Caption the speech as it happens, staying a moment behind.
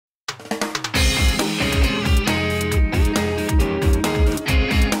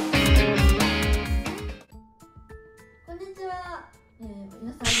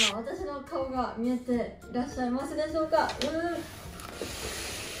見えていらっしゃいますでしょうか。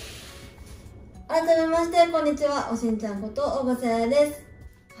改めましてこんにちは、おしんちゃんことおごせ綾です。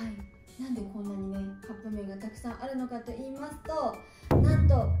はい、なんでこんなにねカップ麺がたくさんあるのかと言いますと、なん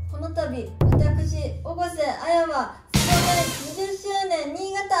とこの度私おごせ綾は凄麺20周年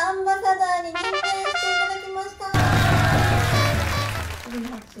新潟アンバサダーに認定していただきました。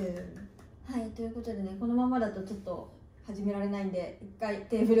拍手。はい、ということでね、このままだとちょっと始められないんで、一回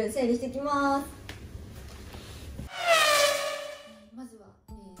テーブル整理していきます。まずは、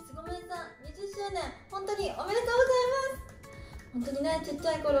凄麺さん20周年本当におめでとうございます。本当にね、ちっち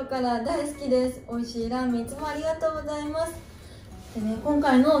ゃい頃から大好きです。美味しいラーメンいつもありがとうございます。でね、今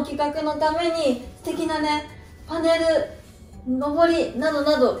回の企画のために素敵なねパネル、上りなど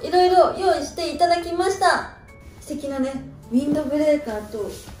などいろいろ用意していただきました。素敵なねウィンドブレーカー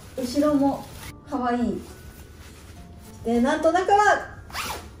と後ろもかわいい。で、なんと中は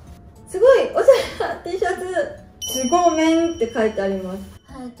すごいおしゃれな T シャツ、凄麺って書いてあります。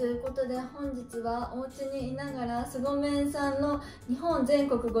はい、ということで本日はお家にいながら凄麺さんの日本全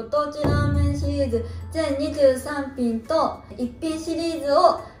国ご当地ラーメンシリーズ全23品と1品シリーズ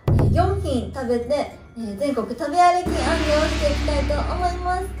を4品食べて全国食べ歩き案内をしていきたいと思い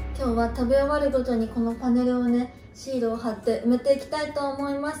ます。今日は食べ終わるごとにこのパネルをねシールを貼って埋めていきたいと思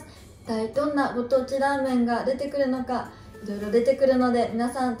います。一体どんなご当地ラーメンが出てくるのか、いろいろ出てくるので皆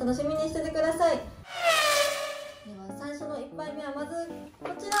さん楽しみにしててください。では最初の1杯目はまずこ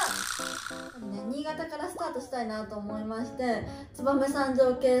ちら、新潟からスタートしたいなと思いまして、燕三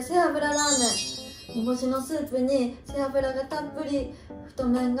条系背脂ラーメン、煮干しのスープに背脂がたっぷり、太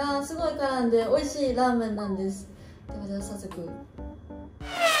麺がすごい絡んで美味しいラーメンなんです。ではじゃあ早速、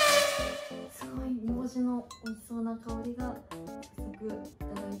すごい煮干しの美味しそうな香りが、早速いた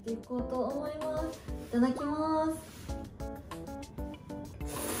だいていこうと思います。いただきます。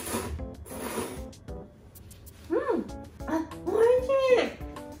あ、美味しい。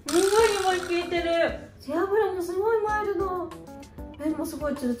すごい煮干し効いてる。背脂もすごいマイルド。麺もすご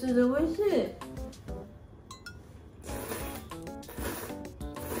いツルツルで美味しい。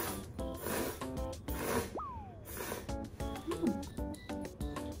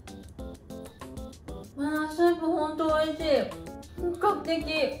スープほんと美味しい。本格的。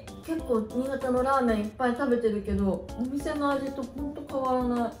結構新潟のラーメンいっぱい食べてるけど、お店の味とほんと変わら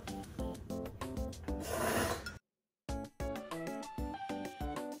ない。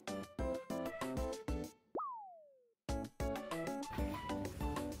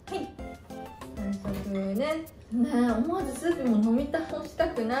思わずスープも飲み干した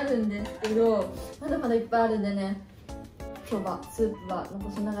くなるんですけど、まだまだいっぱいあるんでね、今日はスープは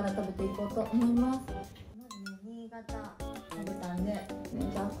残しながら食べていこうと思います。まずね、新潟食べたんで、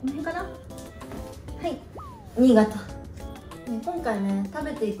じゃあこの辺かな。はい、新潟、今回ね食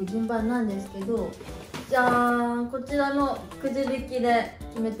べていく順番なんですけど、じゃーん、こちらのくじ引きで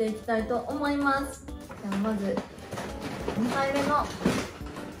決めていきたいと思います。じゃあまず2杯目のラ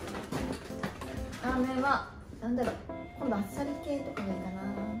ーメンはなんだろう、今度あっさり系とかがいいかな。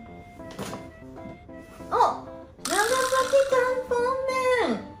お、長崎ちゃんぽん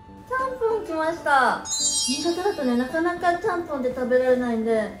麺、ちゃんぽん来ました。新潟だとねなかなかちゃんぽんで食べられないん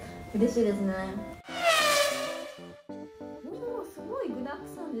で嬉しいですね。おお、すごい具だく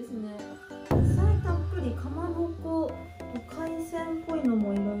さんですね。野菜たっぷり、かまぼこ、海鮮っぽいの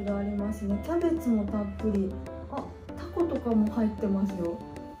もいろいろありますね。キャベツもたっぷり、あ、タコとかも入ってますよ。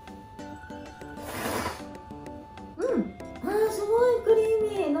すごいクリ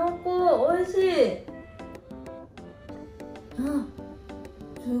ーミー、濃厚、美味しい。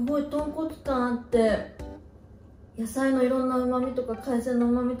すごい豚骨感あって、野菜のいろんな旨味とか海鮮の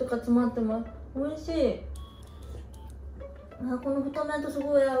旨味とか詰まってます。美味しい。この太麺とす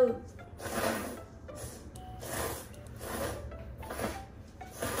ごい合う。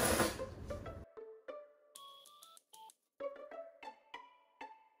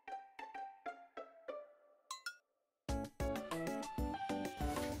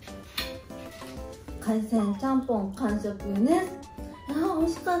海鮮ちゃんぽん完食ね。美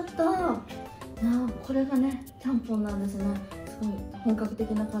味しかった。これがねちゃんぽんなんですね。すごい本格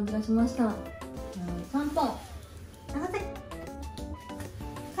的な感じがしました。ちゃんぽん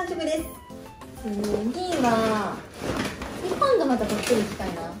完食です。次は今度またこっちにした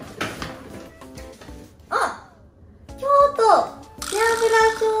いな。あ、京都背脂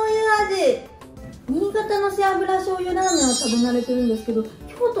醤油味。新潟の背脂醤油ラーメンを食べ慣れてるんですけど、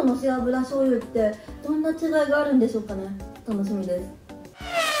京都の背脂醤油ってどんな違いがあるんでしょうかね。楽しみです。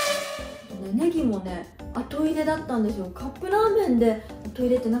ネギもね後入れだったんですよ。カップラーメンで後入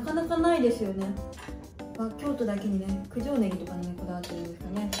れってなかなかないですよね。京都だけにね九条ネギとかにねこだわってるんですか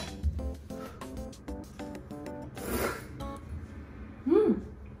ね。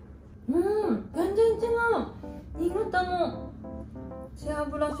の背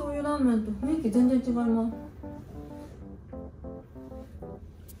脂醤油ラーメンと雰囲気全然違います。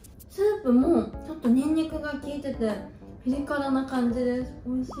スープもちょっとニンニクが効いててピリ辛な感じです。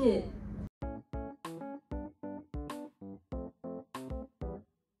美味しい。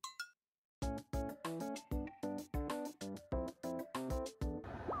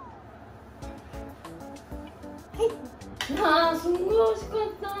はい、すごい美味しかっ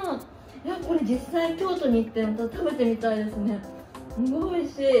た。いや、これ実際京都に行ってまた食べてみたいですね。すごい美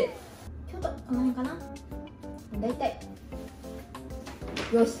味しい。京都この辺かな、大体。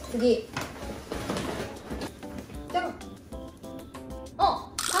よし、次じゃん。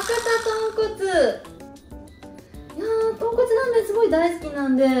あ、博多豚骨。いやー、豚骨ラーメンすごい大好きな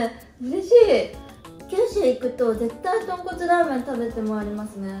んで嬉しい。九州行くと絶対豚骨ラーメン食べて回りま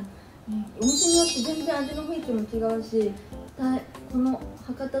すね。お店によって全然味の雰囲気も違うし、この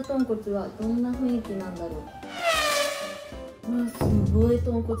博多豚骨はどんな雰囲気なんだろう。うわ、すごい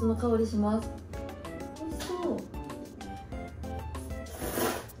豚骨の香りします。美味しそう。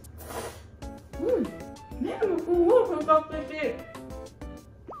麺もすごい本格的。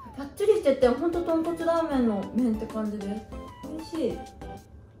パッチリしててほんと豚骨ラーメンの麺って感じです。美味しい。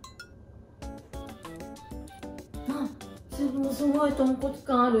あ、スープもすごい豚骨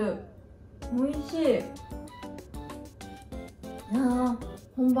感ある。美味しい。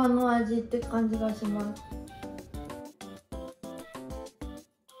本場の味って感じがします。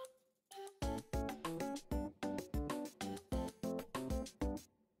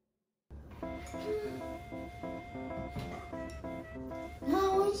美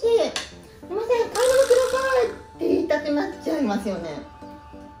味しい。すみません、買い物くださいって言いたくなっちゃいますよね。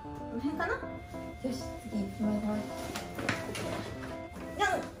この辺かな。よし、次行きます。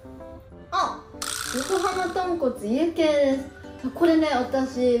横浜豚骨家系です。これね、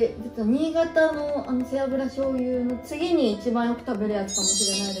私実は新潟の背脂醤油の次に一番よく食べるやつかもし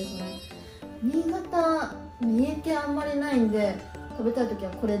れないですね。新潟家系あんまりないんで、食べたい時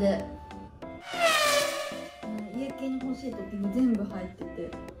はこれで、家系に欲しい時に全部入ってて、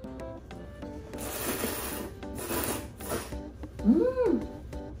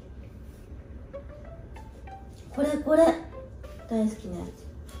これ大好きなや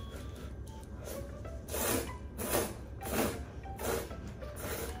つ。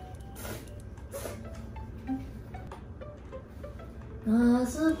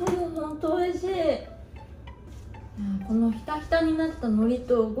スープも本当美味しい。このひたひたになった海苔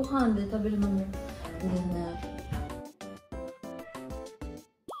とご飯で食べるのもいいですね。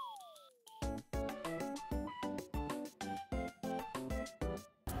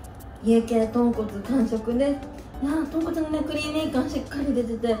家系豚骨完食です。豚骨のね、クリーミー感しっかり出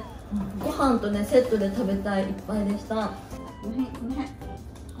てて、ご飯とねセットで食べたい一杯でした。いや、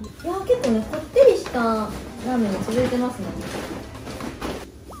結構ねこってりしたラーメンが続いてますね。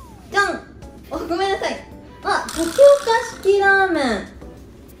じゃん。ごめんなさい。時岡式ラーメン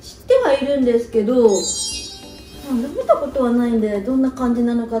知ってはいるんですけど、食べたことはないんでどんな感じ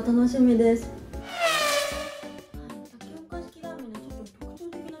なのか楽しみです。時岡式ラーメンのちょっと特徴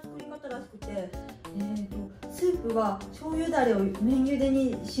的な作り方らしくて、スープは醤油だれを麺茹で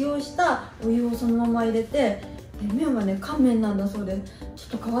に使用したお湯をそのまま入れて、麺はね乾麺なんだそうで、ち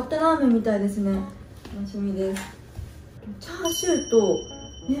ょっと変わったラーメンみたいですね。楽しみです。チャーシューと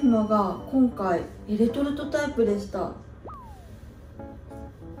メンマが今回レトルトタイプでした。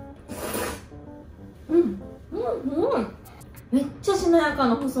めっちゃしなやか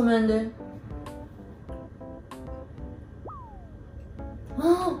な細麺で、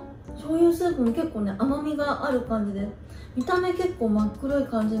醤油スープも結構ね甘みがある感じで、見た目結構真っ黒い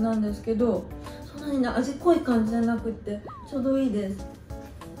感じなんですけど、そんなにね味濃い感じじゃなくってちょうどいいです。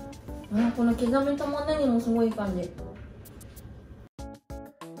この刻み玉ねぎもすごいいい感じ。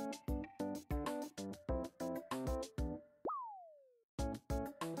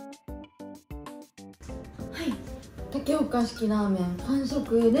時岡式ラーメン完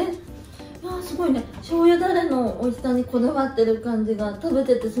食です。すごいね、醤油だれの美味しさにこだわってる感じが食べ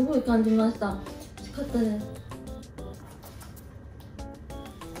ててすごい感じました。美味しかったで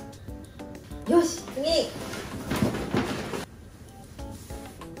す。よし、次じ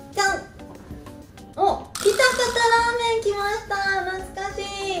ゃん。喜多方ラーメン来ました。懐かしい。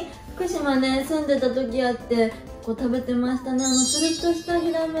福島ね住んでた時あってこう食べてましたね。つるっとした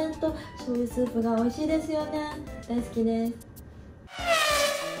平麺と醤油スープが美味しいですよね。大好きです。来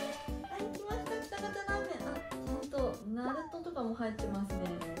ました、喜多方ラーメン。ちゃんとナルトとかも入ってますね。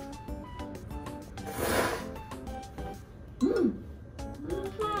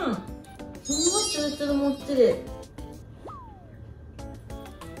すごいツルツルもっちり。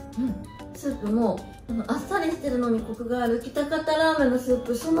スープもあっさりしてるのにコクがある喜多方ラーメンのスー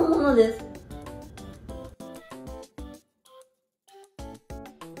プそのものです。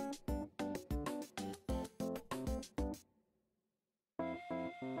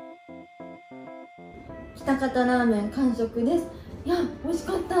喜多方ラーメン完食です。いや、美味し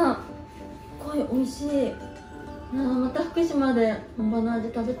かった。これ美味しい。また福島で本場の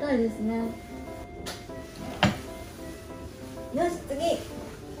味食べたいですね。よし、次。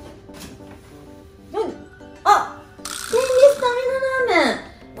あ、天理スタミナラーメ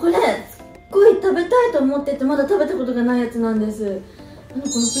ン。これすっごい食べたいと思っててまだ食べたことがないやつなんです。このピ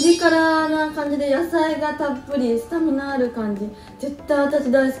リ辛な感じで野菜がたっぷりスタミナある感じ、絶対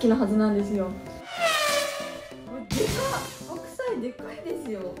私大好きなはずなんですよ。でかっ、白菜でかいで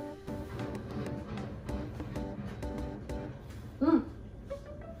すよ。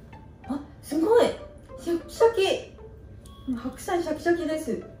あ、すごいシャキシャキ。白菜シャキシャキで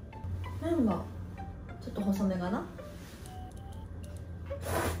す。麺がちょっと細めかな。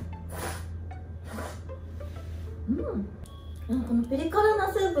このピリ辛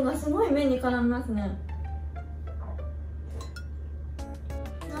なスープがすごい麺に絡みますね。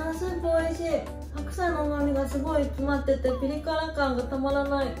スープ美味しい。白菜の旨味がすごい詰まっててピリ辛感がたまら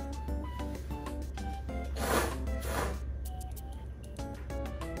ない。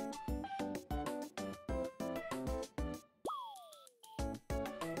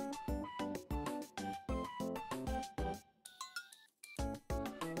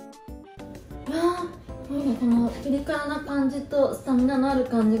このピリ辛な感じとスタミナのある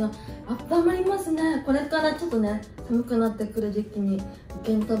感じが温まりますね。これからちょっとね、寒くなってくる時期に余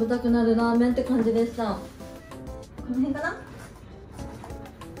計に食べたくなるラーメンって感じでした。この辺かな。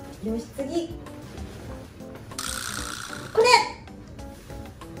よし、次これ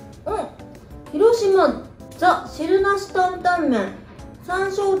広島ザ汁なし担々麺。山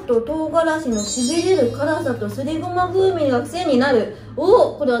椒と唐辛子のしびれる辛さとすりごま風味が癖になる。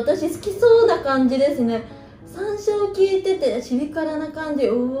これ私好きそうな感じですね。山椒効いててシビ辛な感じ。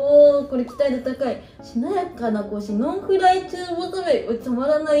これ期待度高い。しなやかなコシノンフライ中細麺、たま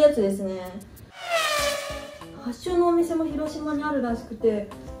らないやつですね。発祥のお店も広島にあるらしくて、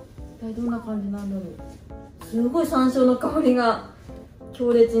一体どんな感じなんだろう。すごい山椒の香りが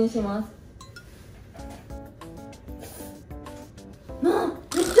強烈にします。めっ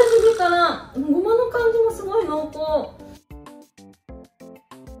ちゃシビ辛。ごまの感じもすごい濃厚。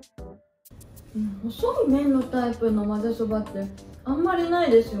細い麺のタイプの混ぜそばってあんまりな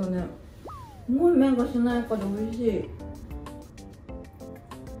いですよね。すごい麺がしなやかで美味しい。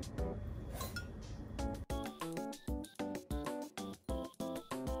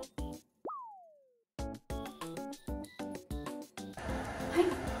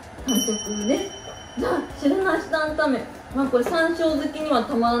完食です。じゃあ汁なし担々麺、これ山椒好きには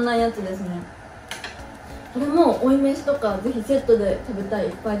たまらないやつですね。これも追い飯とかぜひセットで食べたい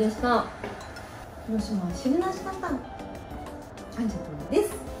一杯でした。広島汁なし担々麺完食です。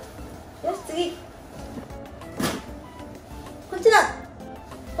よし、次こちら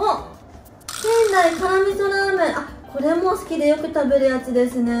仙台辛味噌ラーメン。これも好きでよく食べるやつで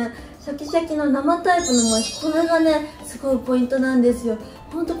すね。シャキシャキの生タイプのもやし、これがねすごいポイントなんですよ。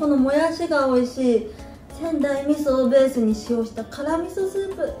ほんとこのもやしが美味しい。仙台味噌をベースに使用した辛味噌ス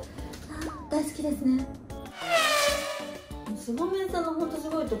ープ、大好きですね。凄麺さんのほんとす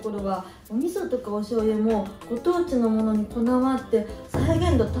ごいところは、お味噌とかお醤油もご当地のものにこだわって再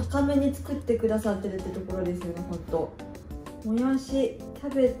現度高めに作ってくださってるってところですよね。ほんともやし、キ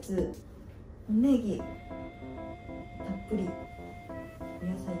ャベツ、おネギたっぷり、お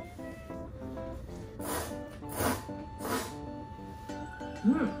野菜、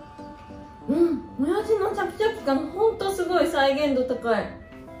もやしのシャキシャキ感ほんとすごい再現度高い。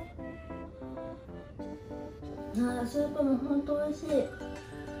スープもほんと美味しい。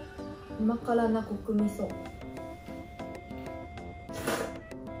旨辛なコク味噌。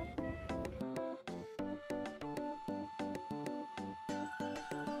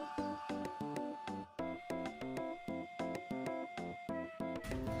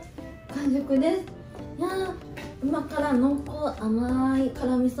完食です。旨辛濃厚甘い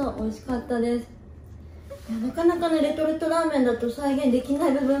辛味噌美味しかったです。なかなかねレトルトラーメンだと再現できな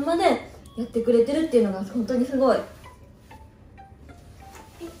い部分までやってくれてるっていうのが本当にすごい。10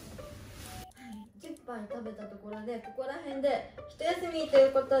杯食べたところでここら辺で一休みとい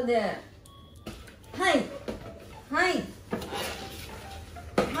うことで、あ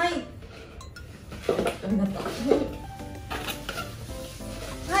りがとう。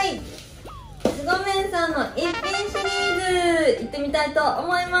凄麺さんの一品シリーズいってみたいと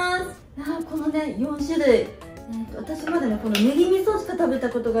思います。このね4種類、私まだねこのネギ味噌しか食食べ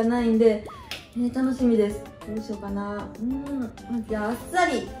たことがないんで、楽しみです。どうしようかな。じゃああっさ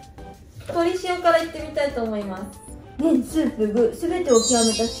り鶏塩からいってみたいと思います。麺、スープ、具、すべてを極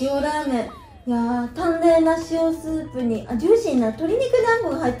めた塩ラーメン。いやー、淡麗な塩スープにジューシーな鶏肉団子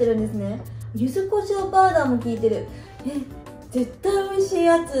が入ってるんですね。柚子胡椒パウダーも効いてる。絶対美味しい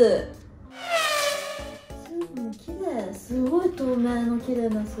やつ。スープも綺麗、すごい透明の綺麗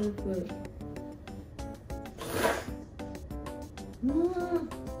なスープ。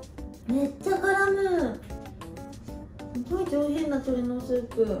めっちゃ絡む。すごい上品な鶏のスー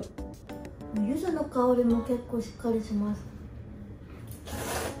プ。柚子の香りも結構しっかりします。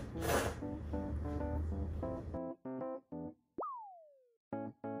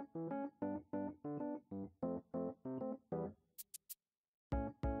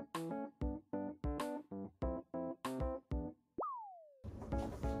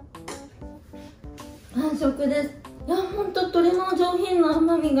完食です。いや、ほんと鶏の上品な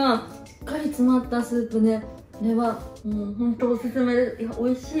甘みがしっかり詰まったスープで、これはもうほんとおすすめです。いや、美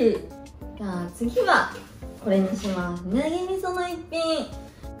味しい。じゃあ次はこれにします。ネギ味噌の一品。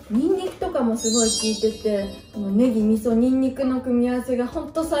ニンニクとかもすごい効いてて、このネギ味噌ニンニクの組み合わせがほ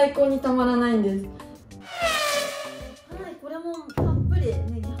んと最高にたまらないんです。はい、これもたっぷり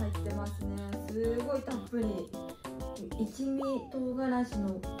ネギ入ってますね。すごいたっぷり。一味唐辛子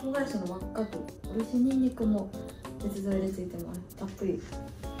の輪っかとおろしニンニクも別添えでついてます。たっぷり。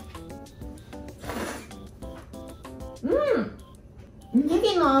ネ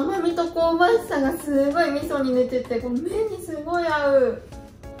ギの甘みと香ばしさがすごい味噌に出てて、この麺にすごい合う。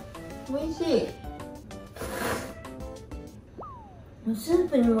美味しい。スー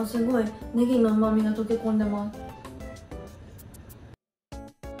プにもすごいネギの旨みが溶け込んでます。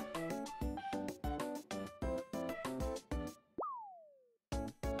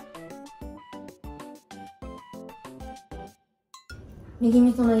ネギ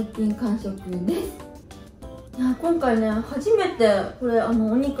味噌の一品完食です。いや、今回ね、初めてこれお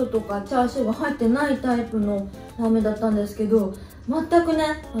肉とかチャーシューが入ってないタイプのラーメンだったんですけど、全く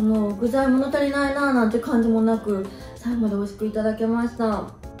ね具材物足りないなーなんて感じもなく、最後まで美味しくいただけました。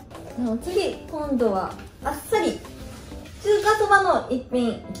次、今度はあっさり中華そばの一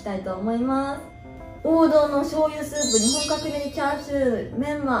品いきたいと思います。王道の醤油スープに本格的にチャーシュー、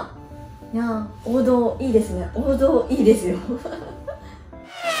メンマ。いやー、王道いいですね。王道いいですよ。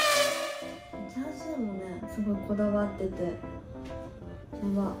すごいこだわってて、これ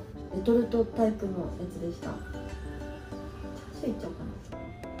はレトルトタイプのやつでした。チャーシューいっちゃおうかな。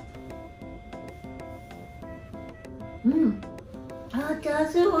チャ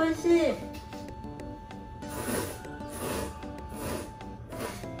ーシュー美味しい。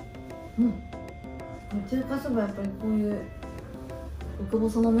中華そばやっぱりこういう極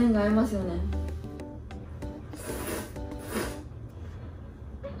細の麺が合いますよね。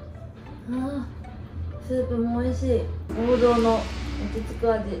スープも美味しい。王道の落ち着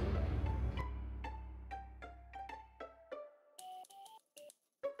く味。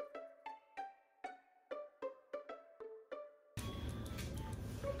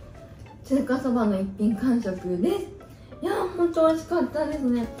中華そばの一品完食です。いやー、ほんと美味しかったです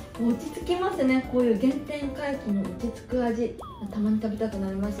ね。落ち着きますね。こういう原点回帰の落ち着く味、たまに食べたくな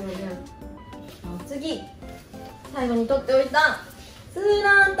りますよね。次、最後に取っておいたスー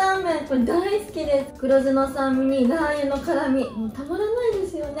ラータンメン、これ大好きです。黒酢の酸味にラー油の辛み、もうたまらないで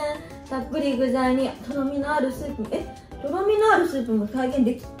すよね。たっぷり具材にとろみのあるスープ。とろみのあるスープも再現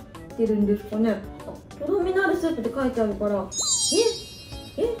できてるんですかね。とろみのあるスープって書いてあるから、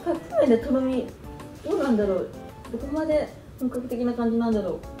カップ麺でとろみ、どうなんだろう。どこまで本格的な感じなんだろ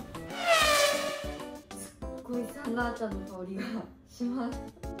う。すっごいサンラータンの香りがします。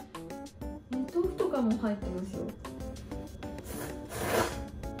豆腐とかも入ってますよ。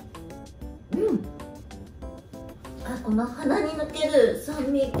この鼻に抜ける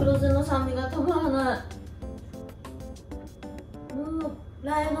酸味、黒酢の酸味がたまらない。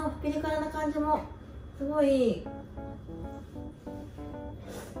ラー油のピリ辛な感じもすごいいい。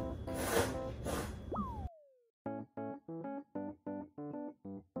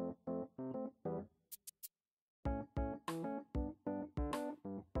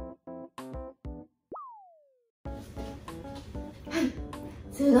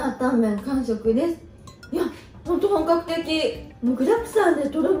スーラータンメン完食です。いや、ほんと本格的。具だくさんで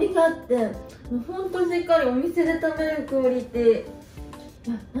とろみがあって、ほんとしっかりお店で食べるクオリティ。い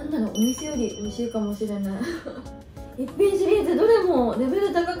や、なんだろう、お店より美味しいかもしれない。一品シリーズどれもレベ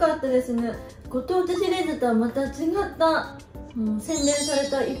ル高かったですね。ご当地シリーズとはまた違った、洗練され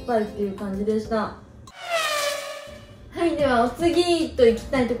た一杯っていう感じでした。はい、ではお次といき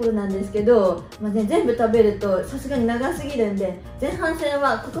たいところなんですけど、全部食べるとさすがに長すぎるんで、前半戦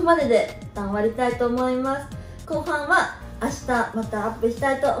はここまでで一旦終わりたいと思います。後半は明日またアップし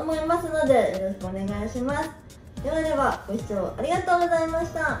たいと思いますのでよろしくお願いします。ではではご視聴ありがとうございま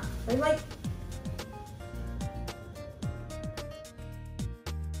した。バイバイ。